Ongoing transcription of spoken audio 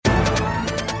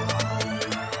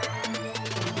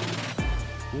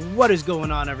What is going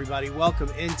on, everybody? Welcome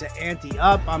into Ante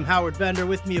Up. I'm Howard Bender.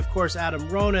 With me, of course, Adam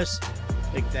Ronis.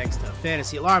 Big thanks to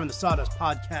Fantasy Alarm and the Sawdust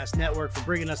Podcast Network for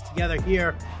bringing us together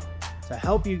here to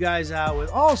help you guys out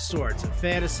with all sorts of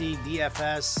fantasy,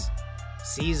 DFS,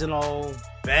 seasonal,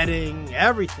 betting,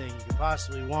 everything you could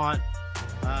possibly want.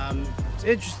 It's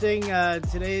interesting.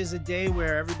 Today is a day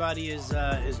where everybody is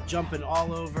jumping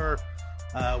all over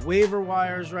waiver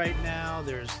wires right now.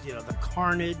 There's, the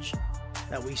carnage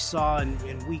that we saw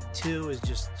in week 2 is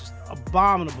just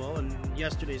abominable. And in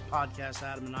yesterday's podcast,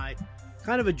 Adam and I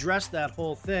kind of addressed that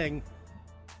whole thing.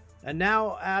 And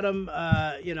now, Adam,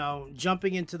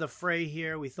 jumping into the fray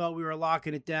here, we thought we were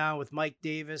locking it down with Mike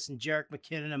Davis and Jerick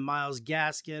McKinnon and Myles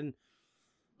Gaskin.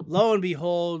 Lo and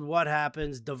behold, what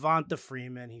happens? Devonta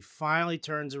Freeman, he finally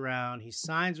turns around. He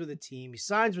signs with a team. He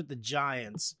signs with the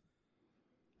Giants.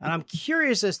 And I'm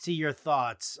curious as to your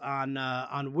thoughts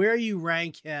on where you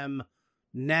rank him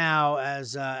now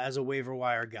as a waiver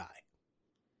wire guy.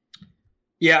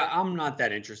 Yeah, I'm not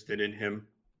that interested in him.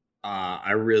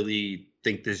 I really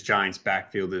think this Giants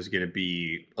backfield is going to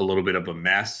be a little bit of a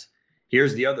mess.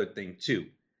 Here's the other thing too.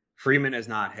 Freeman has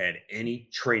not had any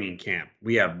training camp.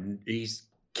 He's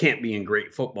can't be in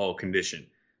great football condition.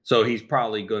 So he's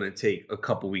probably going to take a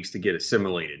couple weeks to get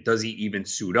assimilated. Does he even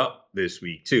suit up this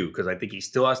week too? Because I think he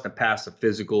still has to pass the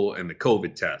physical and the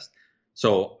COVID test.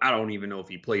 So I don't even know if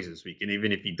he plays this week. And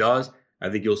even if he does, I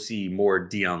think you'll see more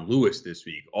Dion Lewis this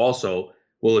week. Also,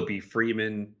 will it be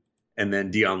Freeman and then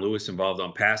Dion Lewis involved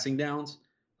on passing downs?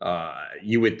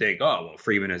 You would think,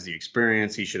 Freeman has the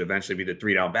experience. He should eventually be the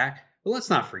 3-down back. But let's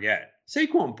not forget,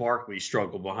 Saquon Barkley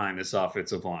struggled behind this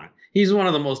offensive line. He's one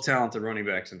of the most talented running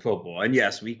backs in football. And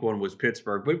yes, week 1 was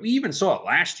Pittsburgh, but we even saw it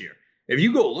last year. If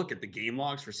you go look at the game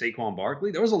logs for Saquon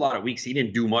Barkley, there was a lot of weeks he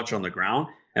didn't do much on the ground,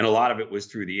 and a lot of it was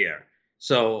through the air.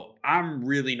 So I'm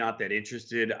really not that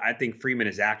interested. I think Freeman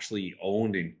is actually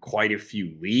owned in quite a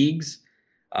few leagues.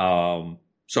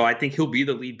 So I think he'll be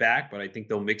the lead back, but I think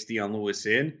they'll mix Dion Lewis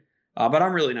in. But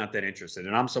I'm really not that interested.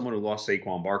 And I'm someone who lost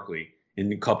Saquon Barkley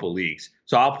in a couple leagues.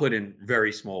 So I'll put in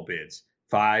very small bids,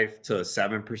 5 to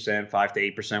 7%, 5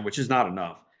 to 8%, which is not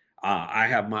enough. I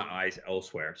have my eyes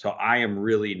elsewhere. So I am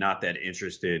really not that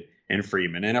interested in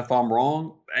Freeman. And if I'm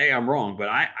wrong, hey, I'm wrong. But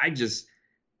I just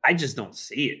don't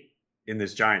see it in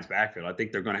this Giants backfield. I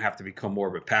think they're going to have to become more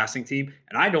of a passing team.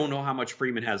 And I don't know how much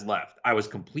Freeman has left. I was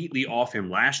completely off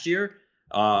him last year.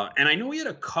 And I know he had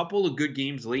a couple of good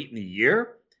games late in the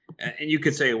year. And you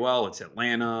could say, well, it's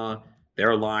Atlanta,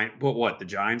 their line. But what, the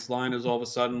Giants line is all of a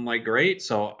sudden great?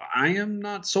 So I am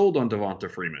not sold on Devonta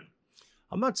Freeman.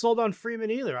 I'm not sold on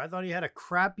Freeman either. I thought he had a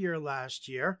crap year last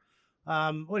year.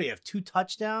 What do you have? 2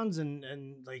 touchdowns and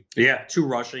 2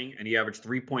 rushing, and he averaged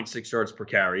 3.6 yards per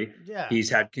carry. Yeah, he's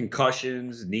had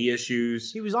concussions, knee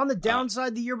issues. He was on the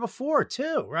downside the year before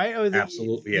too, right?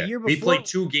 Absolutely, yeah. The year before, he played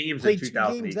 2 games in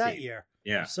 2018 that year.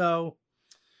 Yeah. So,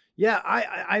 yeah,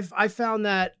 I found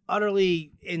that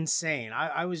utterly insane.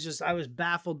 I was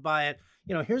baffled by it.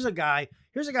 Here's a guy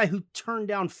who turned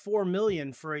down $4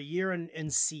 million for a year in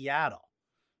Seattle.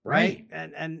 Right.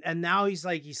 And now he's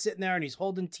sitting there and he's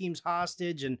holding teams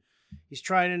hostage and he's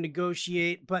trying to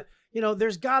negotiate. But,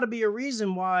 there's got to be a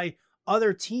reason why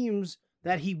other teams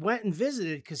that he went and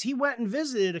visited, because he went and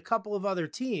visited a couple of other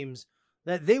teams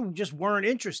that they just weren't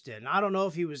interested. And I don't know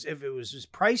if it was his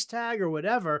price tag or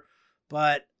whatever,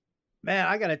 but man,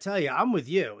 I got to tell you, I'm with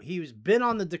you. He's been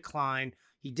on the decline.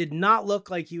 He did not look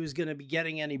like he was going to be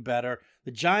getting any better. The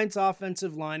Giants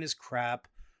offensive line is crap.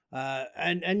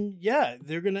 And yeah,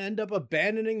 they're going to end up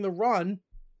abandoning the run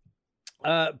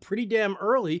pretty damn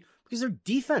early because their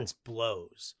defense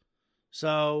blows.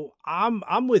 So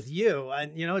I'm with you.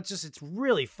 And, it's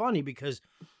really funny because,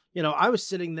 I was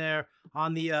sitting there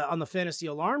on the Fantasy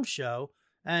Alarm show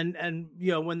and,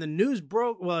 when the news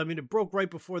broke, it broke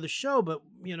right before the show, but,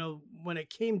 when it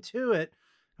came to it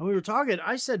and we were talking,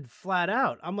 I said flat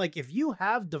out, I'm like, if you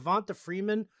have Devonta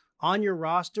Freeman on your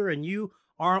roster and you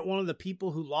aren't one of the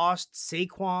people who lost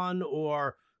Saquon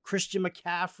or Christian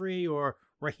McCaffrey or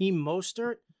Raheem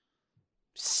Mostert,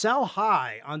 sell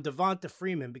high on Devonta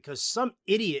Freeman because some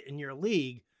idiot in your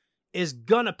league is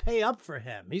gonna pay up for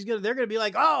him. They're gonna be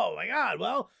like, oh my God,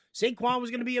 well, Saquon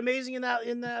was gonna be amazing in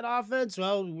that offense.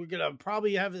 Well, we're gonna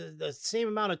probably have the same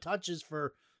amount of touches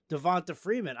for Devonta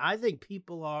Freeman. I think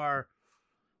people are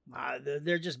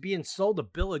they're just being sold a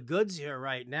bill of goods here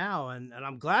right now, and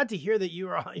I'm glad to hear that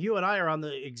you and I are on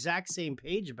the exact same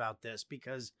page about this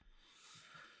because,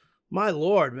 my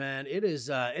Lord, man, it is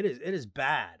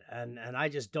bad, and I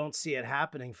just don't see it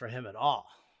happening for him at all.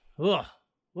 Ugh.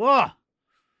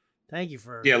 Thank you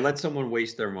for... Yeah, let someone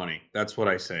waste their money. That's what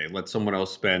I say. Let someone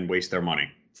else waste their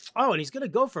money. Oh, and he's going to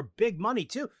go for big money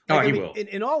too. Oh, Like, I he mean, will.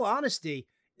 in all honesty,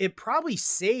 it probably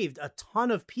saved a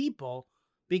ton of people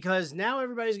because now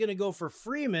everybody's going to go for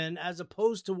Freeman as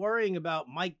opposed to worrying about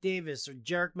Mike Davis or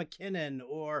Jerick McKinnon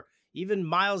or even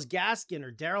Myles Gaskin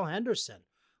or Darrell Henderson,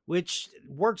 which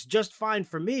works just fine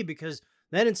for me because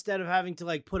then instead of having to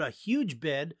like put a huge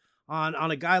bid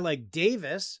on a guy like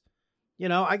Davis, you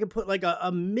know, I could put like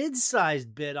a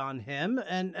mid-sized bid on him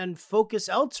and focus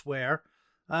elsewhere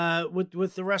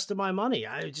with the rest of my money.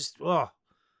 I just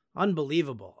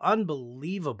unbelievable.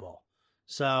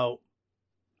 So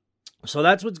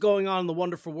that's what's going on in the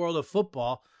wonderful world of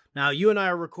football. Now, you and I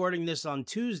are recording this on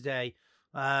Tuesday.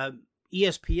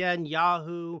 ESPN,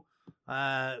 Yahoo,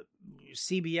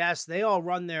 CBS, they all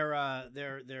run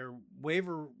their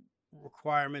waiver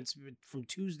requirements from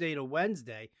Tuesday to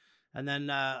Wednesday. And then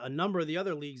a number of the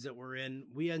other leagues that we're in,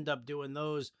 we end up doing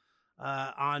those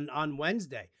on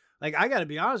Wednesday. Like, I got to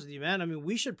be honest with you, man. I mean,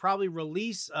 we should probably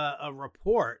release a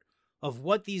report of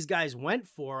what these guys went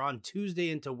for on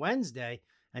Tuesday into Wednesday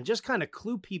and just kind of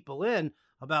clue people in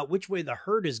about which way the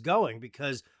herd is going.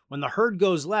 Because when the herd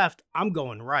goes left, I'm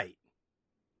going right.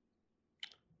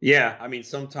 Yeah, I mean,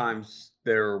 sometimes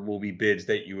there will be bids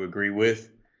that you agree with,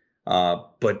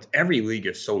 but every league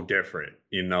is so different.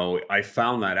 You know, I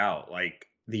found that out. Like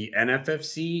the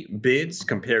NFFC bids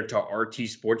compared to RT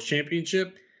Sports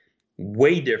Championship,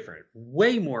 way different,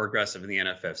 way more aggressive in the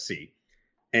NFFC.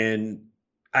 And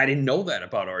I didn't know that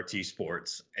about RT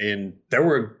Sports. And there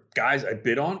were guys I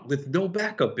bid on with no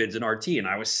backup bids in RT. And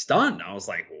I was stunned. I was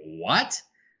like, what?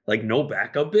 Like no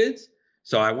backup bids?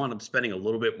 So I wound up spending a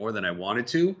little bit more than I wanted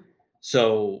to.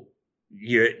 So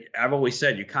I've always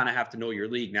said you kind of have to know your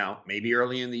league. Now, maybe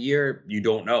early in the year, you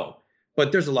don't know.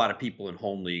 But there's a lot of people in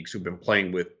home leagues who've been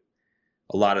playing with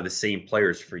a lot of the same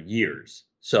players for years.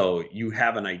 So you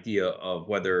have an idea of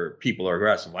whether people are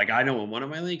aggressive. Like I know in one of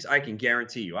my leagues, I can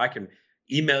guarantee you, I can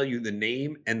email you the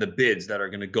name and the bids that are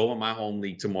going to go in my home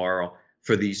league tomorrow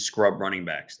for these scrub running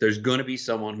backs. There's going to be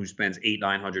someone who spends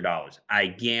 $800-900. I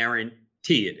guarantee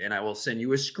it. And I will send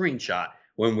you a screenshot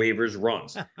when waivers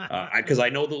runs because I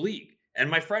know the league. And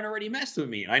my friend already messed with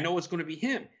me. I know it's going to be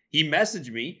him. He messaged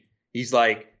me. He's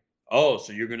like, oh,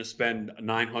 so you're going to spend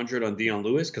 $900 on Dion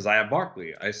Lewis because I have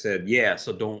Barkley. I said, yeah,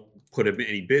 so don't put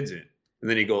any bids in. And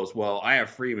then he goes, well, I have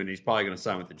Freeman. He's probably going to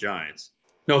sign with the Giants.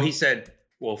 No, he said,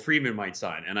 well, Freeman might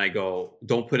sign. And I go,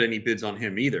 don't put any bids on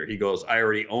him either. He goes, I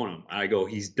already own him. I go,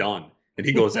 he's done. And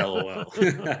he goes, LOL.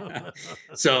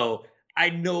 So I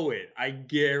know it. I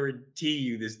guarantee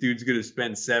you this dude's going to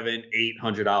spend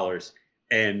 $700-800.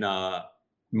 And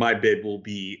my bid will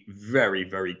be very,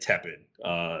 very tepid.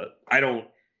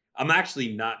 I'm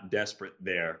actually not desperate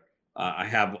there. I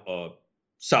have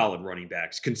solid running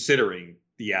backs considering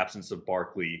the absence of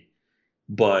Barkley,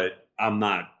 but I'm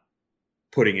not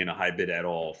putting in a high bid at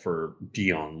all for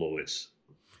Dion Lewis.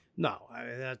 No,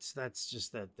 that's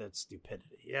just that's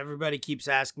stupidity. Everybody keeps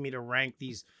asking me to rank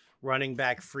these running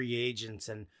back free agents,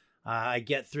 and I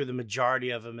get through the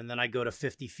majority of them, and then I go to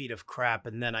 50 feet of crap,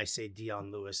 and then I say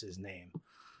Dion Lewis's name.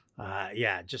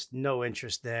 Yeah, just no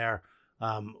interest there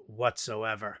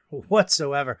whatsoever.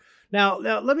 Now,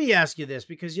 let me ask you this,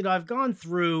 because, you know, I've gone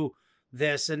through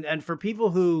this, and for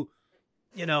people who,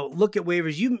 you know, look at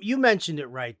waivers, you mentioned it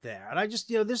right there. And I just,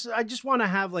 you know, I just want to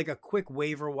have like a quick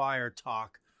waiver wire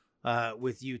talk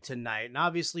with you tonight. And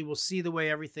obviously we'll see the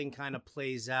way everything kind of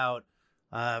plays out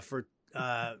for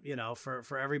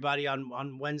everybody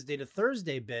on Wednesday to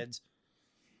Thursday bids.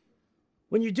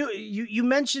 When you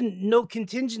mentioned no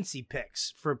contingency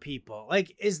picks for people.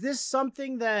 Like, is this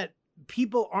something that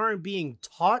people aren't being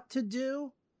taught to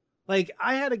do? Like,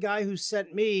 I had a guy who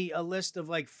sent me a list of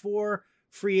like 4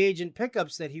 free agent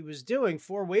pickups that he was doing,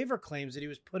 4 waiver claims that he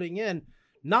was putting in.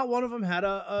 Not one of them had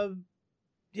a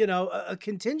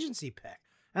contingency pick.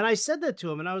 And I said that to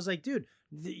him, and I was like, dude,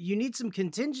 you need some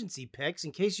contingency picks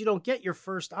in case you don't get your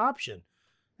first option.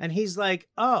 And he's like,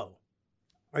 oh,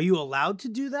 are you allowed to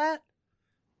do that?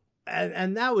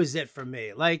 And that was it for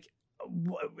me. Like,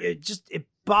 it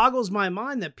boggles my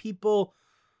mind that people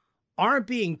aren't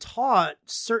being taught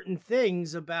certain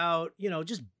things about, you know,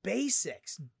 just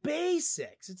basics.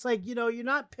 It's like, you know, you're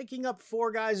not picking up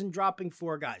 4 guys and dropping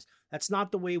 4 guys. That's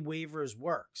not the way waivers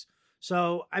works.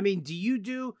 So, I mean, do you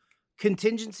do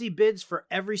contingency bids for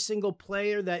every single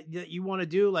player that you want to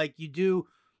do? Like you do,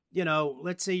 you know,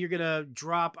 let's say you're going to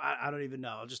drop, I don't even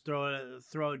know. I'll just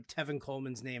throw Tevin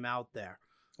Coleman's name out there.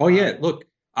 Oh yeah. Look,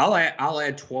 I'll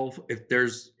add 12. If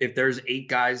there's 8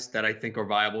 guys that I think are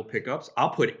viable pickups, I'll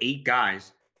put 8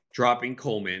 guys dropping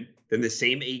Coleman, then the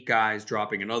same 8 guys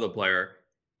dropping another player,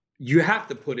 you have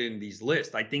to put in these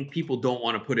lists. I think people don't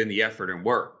want to put in the effort and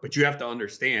work, but you have to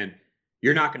understand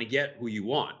you're not going to get who you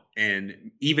want.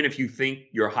 And even if you think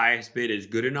your highest bid is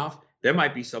good enough, there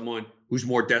might be someone who's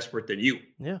more desperate than you.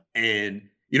 Yeah. And,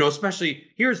 you know, especially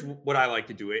here's what I like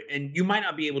to do it. And you might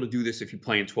not be able to do this if you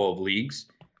play in 12 leagues.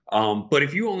 But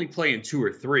if you only play in 2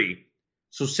 or 3,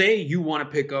 so say you want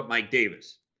to pick up Mike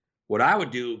Davis, what I would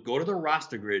do, go to the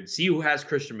roster grid, see who has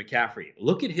Christian McCaffrey,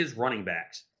 look at his running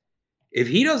backs. If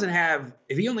he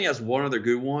only has one other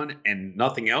good one and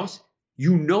nothing else,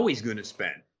 you know he's going to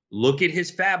spend. Look at his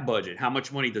fab budget. How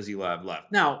much money does he have left?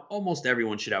 Now, almost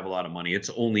everyone should have a lot of money. It's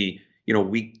only, you know,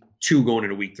 week 2 going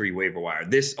into week 3 waiver wire.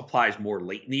 This applies more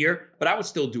late in the year, but I would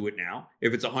still do it now.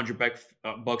 If it's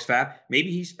 $100 fab,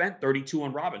 maybe he spent 32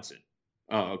 on Robinson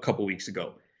a couple weeks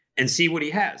ago and see what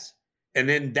he has. And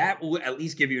then that will at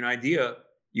least give you an idea.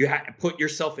 You have to put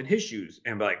yourself in his shoes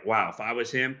and be like, wow, if I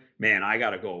was him, man, I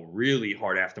got to go really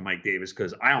hard after Mike Davis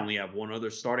because I only have one other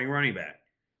starting running back.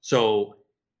 So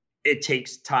it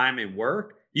takes time and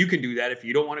work. You can do that. If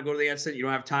you don't want to go to the end, you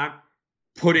don't have time,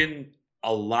 put in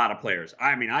a lot of players.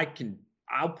 I mean,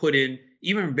 I'll put in,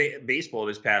 even baseball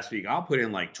this past week, I'll put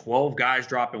in like 12 guys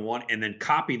dropping one and then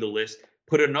copy the list,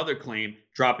 put another claim,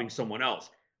 dropping someone else.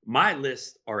 My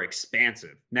lists are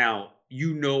expansive. Now,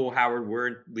 you know, Howard, we're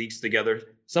in leagues together.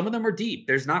 Some of them are deep.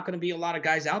 There's not going to be a lot of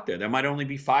guys out there. There might only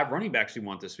be 5 running backs we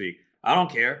want this week. I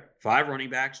don't care. 5 running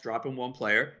backs, dropping 1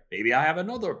 player. Maybe I have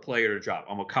another player to drop.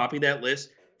 I'm going to copy that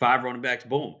list, 5 running backs,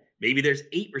 boom. Maybe there's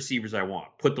 8 receivers I want.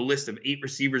 Put the list of 8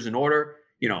 receivers in order,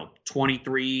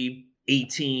 23,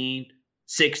 18,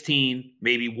 16,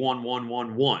 maybe 1, 1,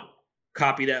 1, 1.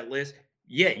 Copy that list.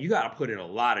 Yeah, you got to put in a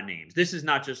lot of names. This is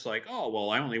not just like, oh,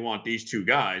 well, I only want these 2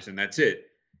 guys and that's it.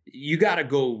 You got to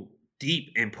go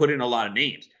deep and put in a lot of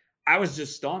names. I was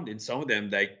just stunned in some of them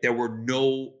that there were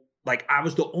no, like, I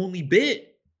was the only bid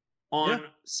on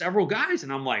several guys.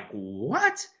 And I'm like,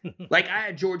 what? Like, I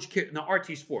had George Kittle in the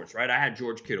RT Sports, right? I had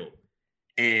George Kittle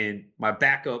and my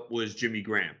backup was Jimmy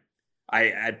Graham. I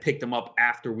had picked him up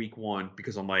after week 1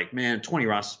 because I'm like, man, 20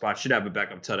 roster spots, should have a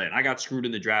backup tight end. I got screwed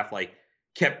in the draft, like,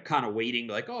 kept kind of waiting,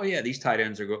 like, oh, yeah, these tight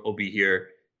ends will be here.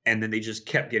 And then they just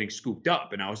kept getting scooped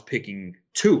up, and I was picking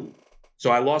 2.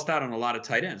 So I lost out on a lot of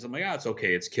tight ends. I'm like, it's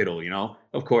okay. It's Kittle,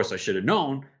 Of course, I should have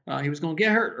known he was going to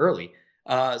get hurt early.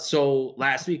 So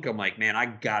last week, I'm like, man, I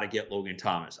got to get Logan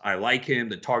Thomas. I like him.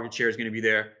 The target share is going to be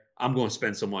there. I'm going to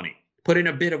spend some money. Put in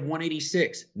a bid of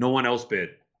 186. No one else bid.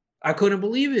 I couldn't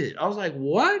believe it. I was like,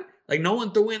 what? Like, no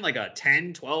one threw in like a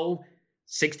 $10, $12,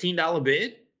 $16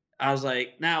 bid? I was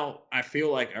like, now I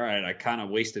feel like, all right, I kind of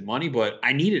wasted money, but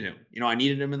I needed him. I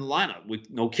needed him in the lineup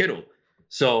with no Kittle.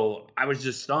 So I was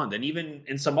just stunned. And even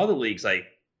in some other leagues, like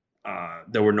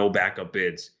there were no backup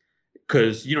bids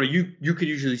because, you could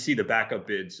usually see the backup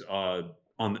bids on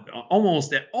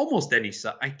almost any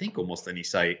site. I think almost any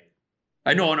site.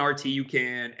 I know on RT you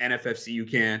can, NFFC you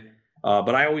can.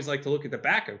 But I always like to look at the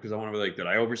backup because I want to be like, did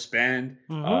I overspend?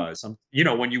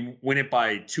 When you win it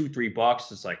by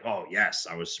 $2-3, it's like, oh yes,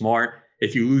 I was smart.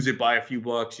 If you lose it by a few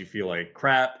bucks, you feel like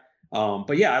crap.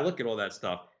 But yeah, I look at all that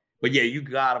stuff. But yeah, you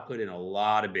got to put in a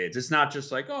lot of bids. It's not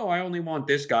just like, oh, I only want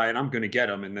this guy and I'm going to get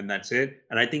him and then that's it.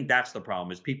 And I think that's the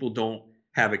problem is people don't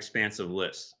have expansive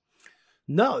lists.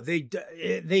 No, they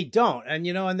don't. And,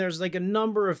 and there's like a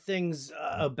number of things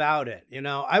about it.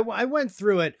 I went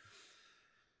through it.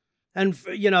 And,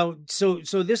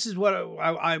 so this is what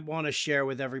I want to share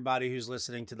with everybody who's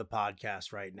listening to the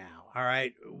podcast right now. All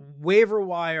right. Waiver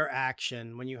wire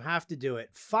action, when you have to do it,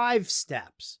 5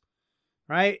 steps,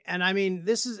 right? And I mean,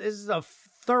 this is a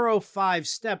thorough 5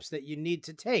 steps that you need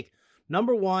to take.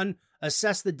 Number 1,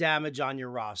 assess the damage on your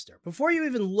roster. Before you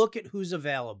even look at who's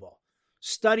available,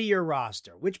 study your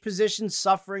roster. Which position's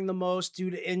suffering the most due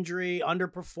to injury,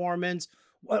 underperformance?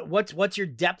 What's your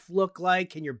depth look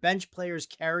like? Can your bench players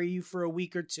carry you for a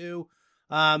week or 2?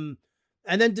 And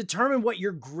then determine what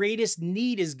your greatest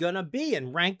need is going to be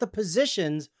and rank the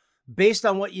positions based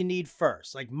on what you need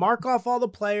first. Like mark off all the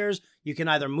players. You can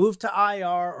either move to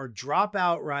IR or drop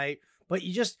outright, but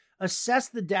you just assess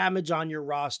the damage on your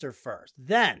roster first.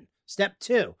 Then step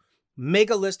 2,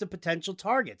 make a list of potential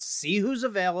targets. See who's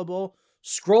available.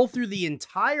 Scroll through the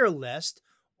entire list.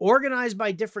 Organized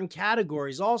by different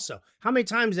categories also. How many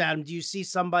times, Adam, do you see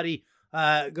somebody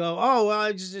go, oh, well,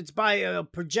 it's by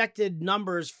projected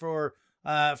numbers for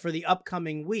the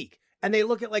upcoming week? And they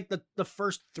look at like the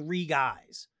first 3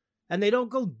 guys. And they don't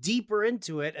go deeper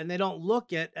into it, and they don't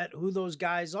look at who those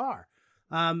guys are.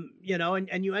 And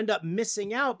you end up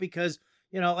missing out because,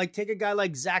 like take a guy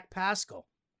like Zach Pascal,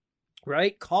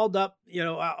 right? Called up,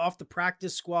 off the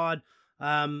practice squad,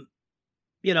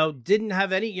 didn't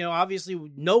have any, obviously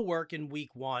no work in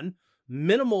week 1,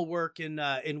 minimal work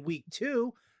in week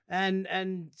 2.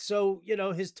 And so,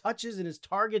 his touches and his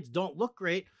targets don't look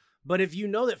great. But if you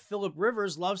know that Phillip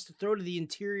Rivers loves to throw to the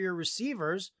interior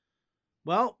receivers,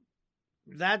 well,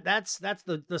 that's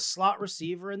the slot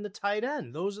receiver and the tight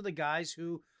end. Those are the guys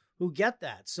who get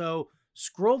that. So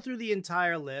scroll through the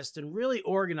entire list and really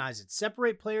organize it.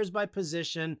 Separate players by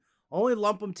position. Only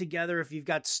lump them together if you've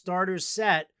got starters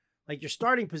set, like your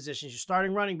starting positions, your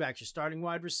starting running backs, your starting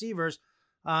wide receivers,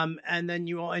 and then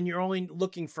you're only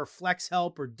looking for flex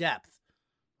help or depth,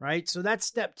 right? So that's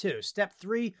step 2. Step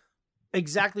 3,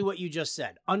 exactly what you just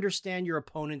said. Understand your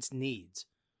opponent's needs.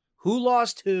 Who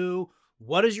lost who?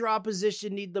 What does your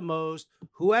opposition need the most?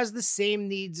 Who has the same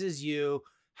needs as you?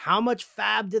 How much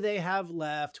fab do they have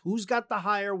left? Who's got the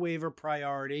higher waiver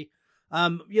priority?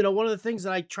 One of the things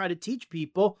that I try to teach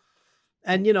people,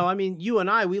 and, you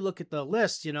and I, we look at the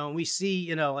list, and we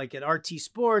see, like at RT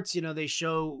Sports, they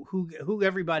show who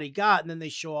everybody got, and then they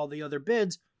show all the other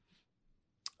bids.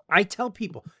 I tell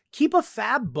people, keep a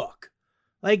fab book.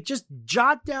 Like, just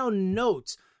jot down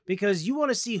notes, because you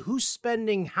want to see who's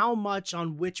spending how much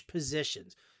on which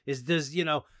positions.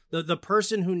 The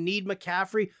person who need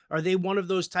McCaffrey, are they one of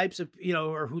those types of,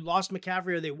 or who lost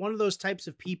McCaffrey, are they one of those types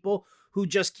of people who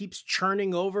just keeps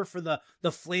churning over for the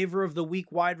flavor of the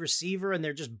weak wide receiver, and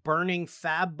they're just burning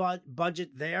fab budget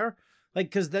there? Like,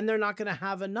 because then they're not going to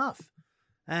have enough.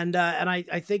 And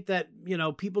I think that,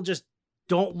 people just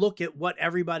don't look at what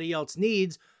everybody else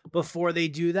needs before they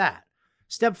do that.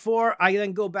 Step 4, I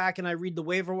then go back and I read the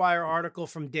waiver wire article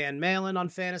from Dan Malin on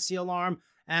Fantasy Alarm,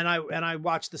 and I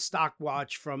watch the Stock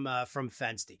Watch from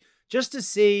Fensty, just to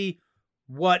see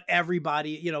what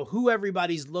everybody, who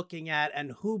everybody's looking at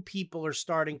and who people are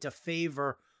starting to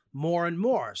favor more and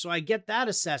more. So I get that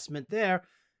assessment there.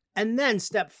 And then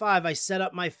step 5, I set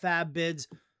up my fab bids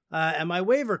and my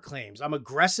waiver claims. I'm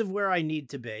aggressive where I need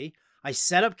to be. I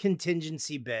set up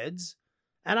contingency bids.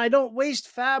 And I don't waste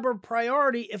fab or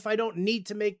priority if I don't need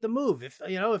to make the move. If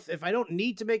I don't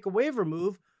need to make a waiver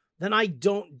move, then I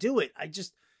don't do it.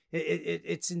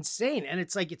 It's insane. And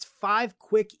it's like, it's 5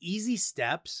 quick, easy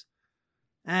steps.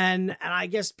 And I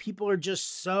guess people are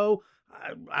just so,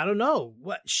 I don't know,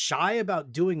 shy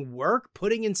about doing work,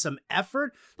 putting in some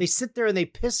effort. They sit there and they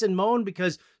piss and moan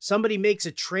because somebody makes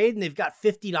a trade and they've got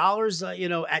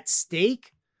 $50, at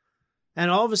stake. And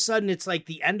all of a sudden, it's like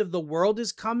the end of the world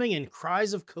is coming and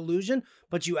cries of collusion.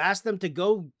 But you ask them to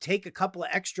go take a couple of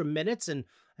extra minutes and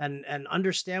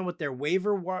understand what their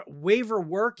waiver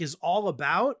work is all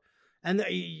about. And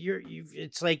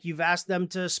it's like you've asked them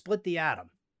to split the atom.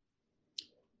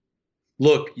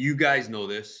 Look, you guys know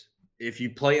this. If you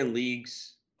play in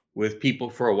leagues with people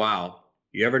for a while,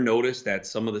 you ever notice that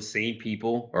some of the same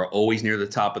people are always near the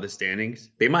top of the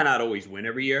standings? They might not always win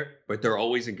every year, but they're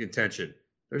always in contention.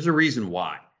 There's a reason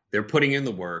why. They're putting in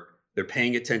the work, they're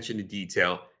paying attention to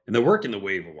detail, and they're working the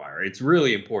waiver wire. It's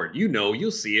really important.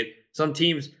 You'll see it. Some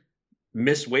teams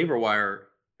miss waiver wire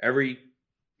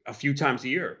a few times a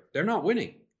year. They're not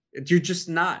winning. You're just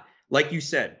not. Like you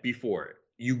said before,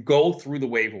 you go through the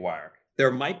waiver wire. There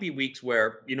might be weeks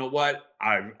where, you know what,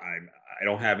 I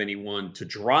don't have anyone to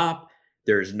drop.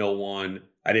 There's no one,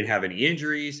 I didn't have any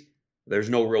injuries. There's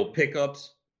no real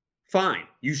pickups. Fine.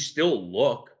 You still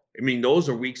look. I mean, those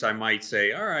are weeks I might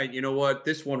say, all right, you know what?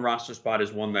 This one roster spot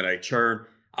is one that I churn.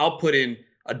 I'll put in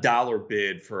 $1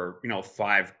 bid for,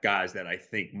 5 guys that I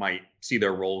think might see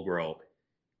their role grow.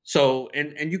 So,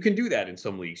 and you can do that in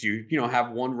some leagues. You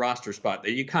have one roster spot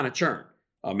that you kind of churn.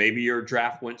 Maybe your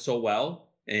draft went so well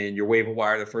and your waiver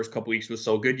wire the first couple weeks was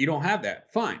so good, you don't have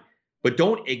that. Fine. But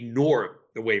don't ignore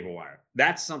the waiver wire.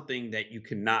 That's something that you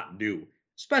cannot do,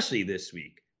 especially this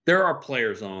week. There are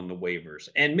players on the waivers,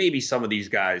 and maybe some of these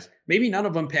guys, maybe none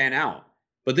of them pan out.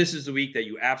 But this is the week that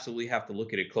you absolutely have to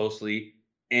look at it closely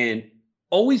and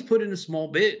always put in a small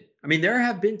bid. I mean, there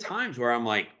have been times where I'm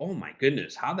like, oh my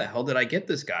goodness, how the hell did I get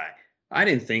this guy? I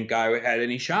didn't think I had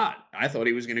any shot. I thought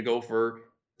he was going to go for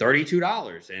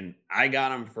 $32 and I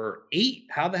got him for $8.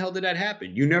 How the hell did that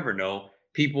happen? You never know.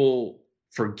 People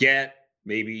forget.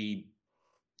 Maybe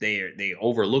they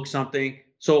overlook something.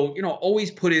 So,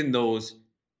 always put in those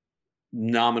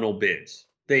nominal bids.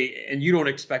 And you don't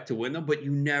expect to win them, but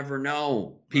you never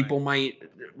know. People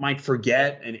might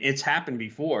forget, and it's happened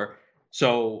before.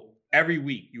 So every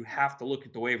week you have to look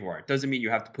at the waiver wire. It doesn't mean you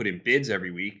have to put in bids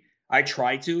every week. I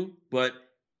try to, but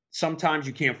sometimes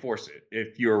you can't force it.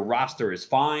 If your roster is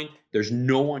fine, there's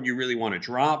no one you really want to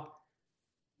drop.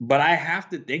 But I have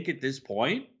to think at this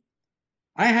point,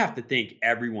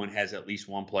 everyone has at least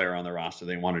one player on their roster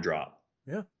they want to drop.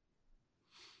 Yeah.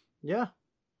 Yeah.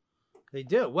 They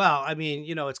do. Well, I mean,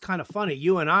 it's kind of funny.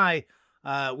 You and I,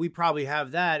 we probably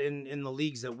have that in the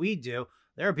leagues that we do.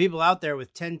 There are people out there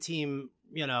with 10-team,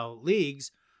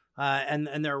 leagues,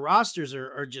 and their rosters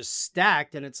are just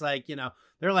stacked. And it's like,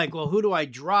 they're like, well, who do I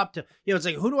drop to? It's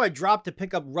like, who do I drop to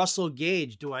pick up Russell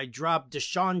Gage? Do I drop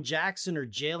Deshaun Jackson or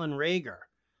Jalen Reagor?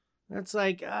 That's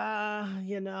like,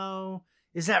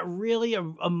 is that really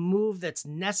a move that's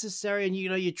necessary? And,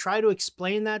 you try to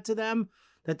explain that to them,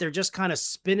 that they're just kind of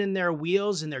spinning their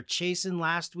wheels and they're chasing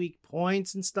last week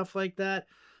points and stuff like that.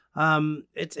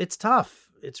 It's tough.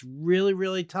 It's really,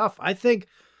 really tough. I think,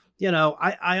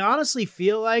 I honestly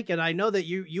feel like, and I know that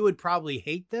you would probably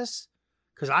hate this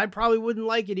because I probably wouldn't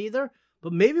like it either,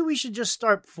 but maybe we should just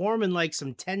start forming like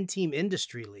some 10-team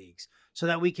industry leagues so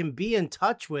that we can be in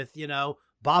touch with,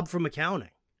 Bob from accounting.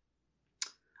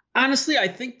 Honestly, I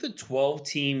think the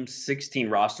 12-team, 16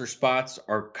 roster spots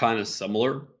are kind of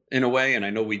similar in a way, and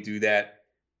I know we do that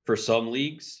for some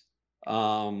leagues.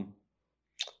 10,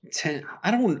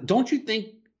 don't you think,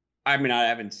 I mean, I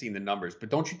haven't seen the numbers,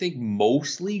 but don't you think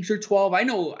most leagues are 12?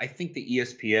 I think the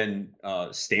ESPN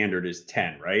standard is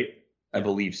 10, right? I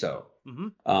believe so.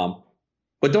 Mm-hmm.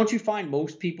 But don't you find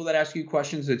most people that ask you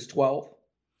questions, it's 12?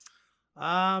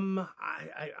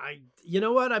 You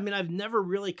know what? I mean, I've never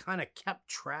really kind of kept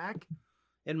track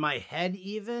in my head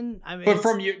even. I mean, but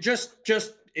from you, just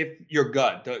if your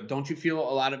gut, don't you feel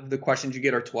a lot of the questions you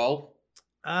get are 12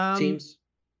 teams?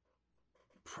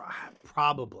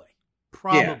 Probably.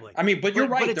 Yeah. I mean, but you're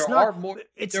right. There are more.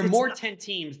 There are more 10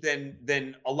 teams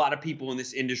than a lot of people in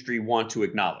this industry want to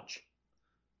acknowledge.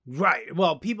 Right.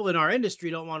 Well, people in our industry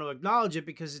don't want to acknowledge it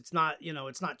because it's not,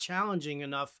 it's not challenging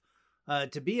enough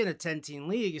to be in a 10-team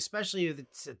league, especially if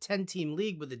it's a 10-team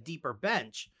league with a deeper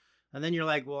bench. And then you're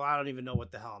like, well, I don't even know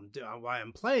what the hell I'm doing, why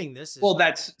I'm playing this. Well,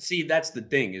 that's the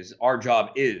thing is our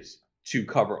job is to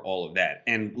cover all of that.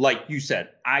 And like you said,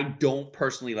 I don't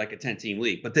personally like a 10-team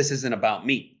league, but this isn't about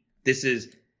me. This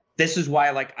is why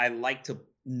I like to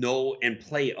know and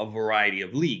play a variety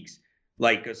of leagues,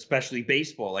 like especially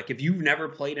baseball. Like if you've never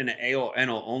played in an AL,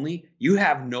 NL only, you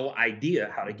have no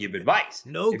idea how to give advice.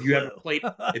 If you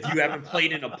haven't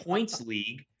played in a points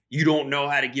league, you don't know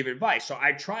how to give advice. So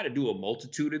I try to do a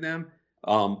multitude of them.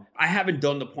 I haven't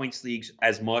done the points leagues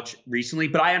as much recently,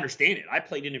 but I understand it. I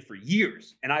played in it for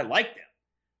years and I like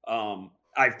them.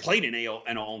 I've played in AL,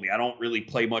 NL only. I don't really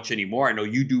play much anymore. I know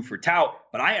you do for Tout,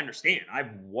 but I understand.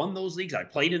 I've won those leagues. I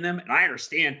played in them, and I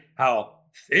understand how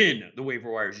thin the waiver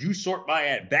wire is. You sort by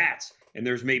at bats, and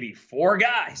there's maybe 4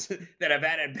 guys that have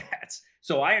had at bats.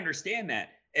 So I understand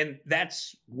that, and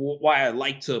that's why I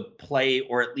like to play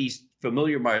or at least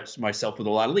familiarize myself with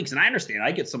a lot of leagues. And I understand.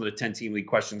 I get some of the 10-team league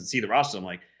questions and see the roster. I'm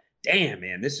like, damn,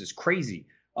 man, this is crazy.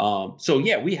 So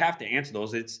yeah, we have to answer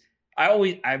those.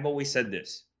 I've always said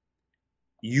this.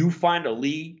 You find a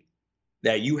league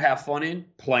that you have fun in,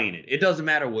 playing it. It doesn't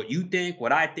matter what you think,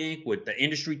 what I think, what the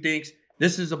industry thinks.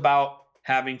 This is about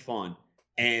having fun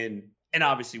and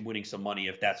obviously winning some money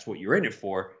if that's what you're in it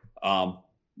for.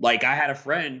 Like I had a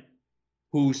friend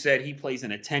who said he plays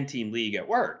in a 10-team league at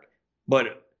work,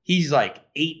 but he's like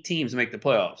 8 teams make the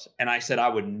playoffs. And I said I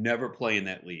would never play in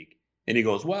that league. And he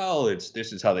goes, well, this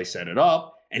is how they set it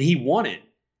up. And he won it.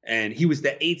 And he was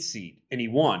the 8th seed and he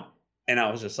won. And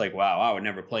I was just like, wow, I would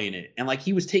never play in it. And like,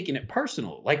 he was taking it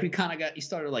personal. Like he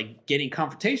started like getting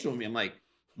confrontational with me. I'm like,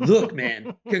 look,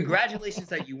 man, congratulations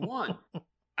that you won.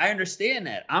 I understand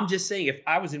that. I'm just saying if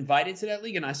I was invited to that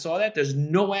league and I saw that, there's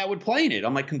no way I would play in it.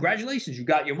 I'm like, congratulations, you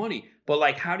got your money. But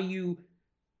like, how do you,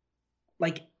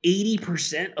 like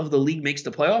 80% of the league makes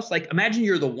the playoffs? Like imagine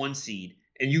you're the 1 seed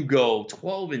and you go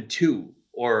 12-2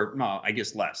 or no, I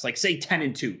guess less, like say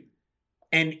 10-2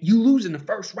 and you lose in the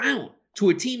first round to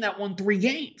a team that won 3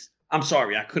 games. I'm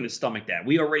sorry, I couldn't stomach that.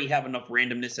 We already have enough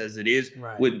randomness as it is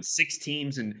with 6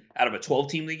 teams and out of a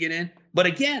 12-team league get in. But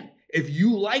again, if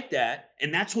you like that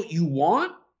and that's what you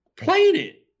want, play in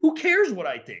it. Who cares what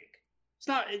I think? It's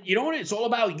not, it's all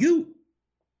about you.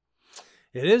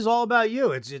 It is all about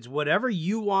you. It's whatever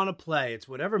you want to play. It's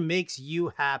whatever makes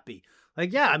you happy.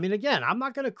 Like, yeah, I mean, again, I'm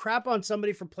not going to crap on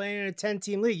somebody for playing in a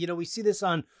 10-team league. We see this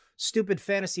on stupid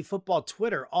fantasy football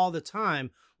Twitter all the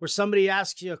time, where somebody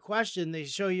asks you a question, they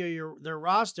show you their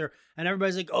roster, and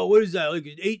everybody's like, "Oh, what is that? Like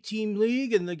an 8-team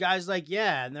league?" And the guy's like,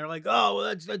 "Yeah," and they're like, "Oh, well,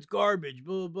 that's garbage."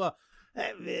 Blah blah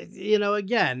blah.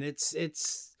 Again,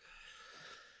 it's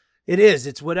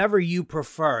whatever you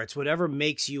prefer. It's whatever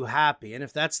makes you happy, and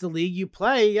if that's the league you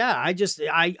play, yeah, I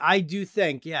do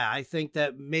think, I think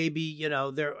that maybe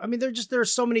there are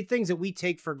so many things that we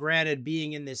take for granted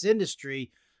being in this industry.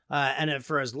 And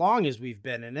for as long as we've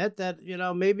been in it, that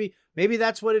maybe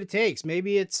that's what it takes.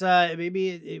 Maybe it's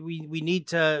we need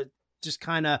to just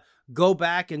kind of go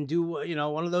back and do,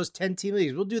 one of those 10-team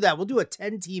leagues. We'll do that. We'll do a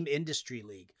 10-team industry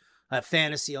league, a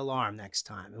Fantasy Alarm next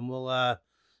time, and we'll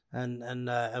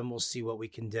and we'll see what we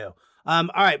can do. All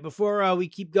right, before we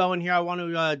keep going here, I want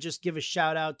to just give a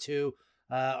shout out to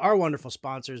our wonderful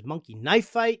sponsors, Monkey Knife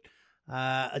Fight,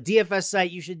 a DFS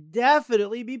site you should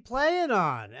definitely be playing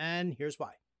on, and here's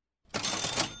why.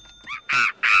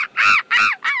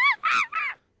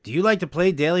 Do you like to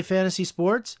play daily fantasy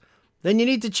sports? Then you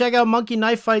need to check out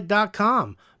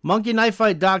monkeyknifefight.com.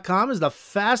 monkeyknifefight.com is the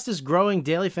fastest growing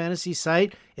daily fantasy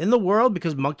site in the world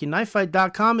because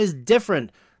monkeyknifefight.com is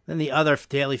different than the other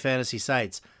daily fantasy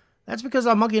sites. That's because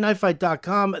on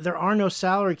monkeyknifefight.com there are no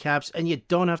salary caps and you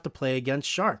don't have to play against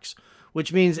sharks,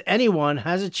 which means anyone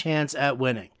has a chance at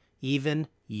winning. Even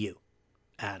you,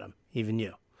 Adam, even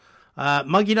you.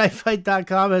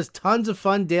 monkeyknifefight.com has tons of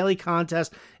fun daily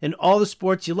contests in all the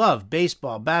sports you love: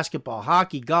 baseball, basketball,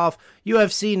 hockey, golf,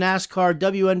 UFC, NASCAR,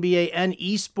 WNBA, and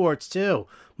esports too.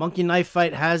 Monkey Knife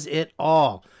Fight has it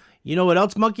all. You know what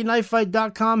else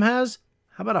monkeyknifefight.com has?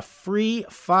 How about a free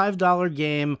 $5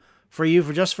 game for you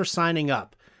for signing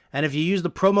up? And if you use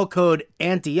the promo code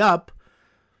ANTEUP,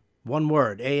 one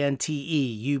word,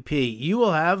 ANTEUP, you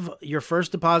will have your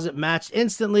first deposit matched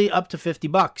instantly up to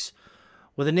 $50.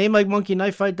 With a name like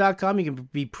monkeyknifefight.com, you can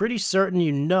be pretty certain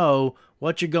you know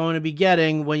what you're going to be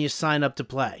getting when you sign up to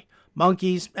play.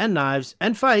 Monkeys and knives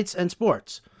and fights and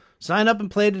sports. Sign up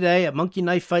and play today at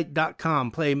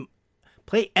monkeyknifefight.com. Play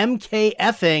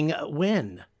MKFing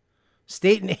win.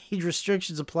 State and age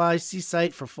restrictions apply. See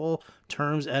site for full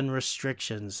terms and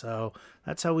restrictions. So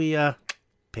that's how we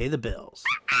pay the bills.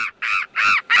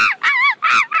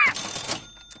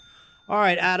 All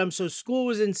right, Adam. So school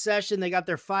was in session. They got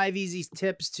their 5 easy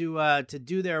tips to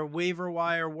do their waiver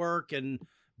wire work and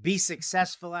be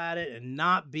successful at it and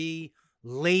not be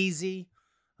lazy.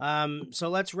 So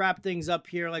let's wrap things up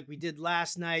here like we did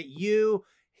last night. You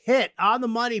hit on the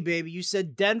money, baby. You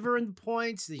said Denver in the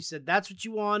points. You said that's what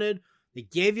you wanted. They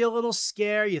gave you a little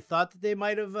scare. You thought that they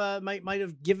might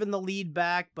have given the lead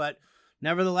back, but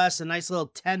nevertheless, a nice little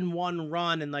 10-1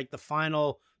 run in like the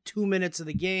final 2 minutes of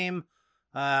the game.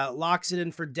 Locks it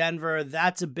in for Denver.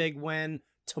 That's a big win.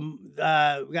 We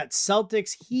got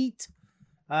Celtics Heat,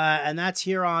 and that's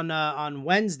here on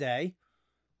Wednesday.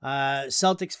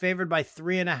 Celtics favored by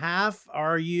 3.5.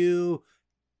 Are you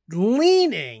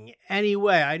leaning any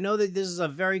way? I know that this is a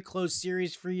very close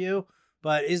series for you,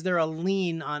 but is there a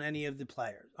lean on any of the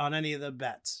players, on any of the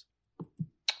bets?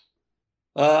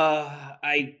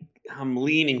 I'm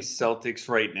leaning Celtics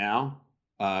right now.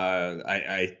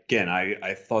 I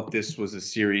thought this was a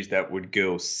series that would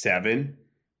go 7,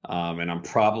 and I'm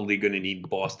probably going to need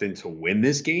Boston to win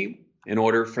this game in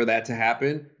order for that to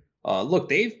happen. Look,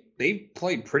 they've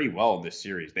played pretty well in this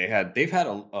series. They've had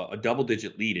a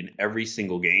double-digit lead in every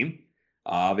single game.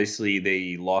 Obviously,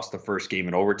 they lost the first game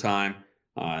in overtime.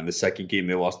 In the second game,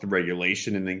 they lost the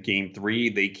regulation, and then game 3,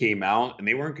 they came out and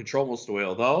they were in control most of the way.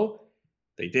 Although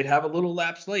they did have a little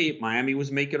lapse late. Miami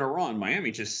was making a run. Miami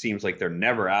just seems like they're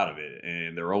never out of it,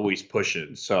 and they're always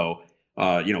pushing. So,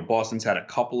 Boston's had a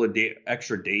couple of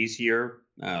extra days here.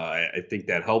 I think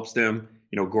that helps them.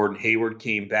 Gordon Hayward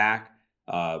came back,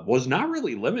 was not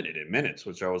really limited in minutes,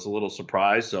 which I was a little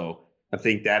surprised. So I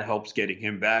think that helps getting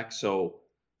him back. So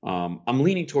I'm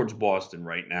leaning towards Boston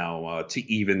right now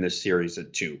to even this series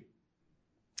at 2.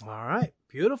 All right.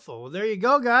 Beautiful. Well, there you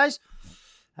go, guys.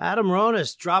 Adam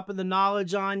Ronis dropping the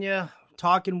knowledge on you,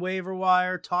 talking waiver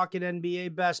wire, talking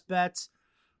NBA best bets.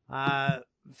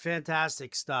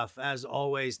 Fantastic stuff, as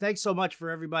always. Thanks so much for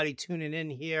everybody tuning in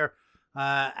here.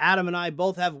 Adam and I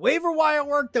both have waiver wire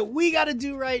work that we got to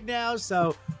do right now,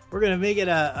 so we're going to make it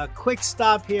a quick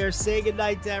stop here. Say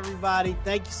goodnight to everybody.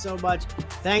 Thank you so much.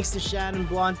 Thanks to Shannon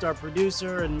Blunt, our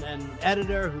producer and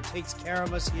editor who takes care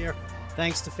of us here.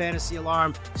 Thanks to Fantasy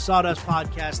Alarm, Sawdust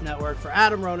Podcast Network. For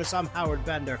Adam Ronis, I'm Howard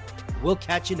Bender. We'll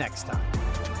catch you next time.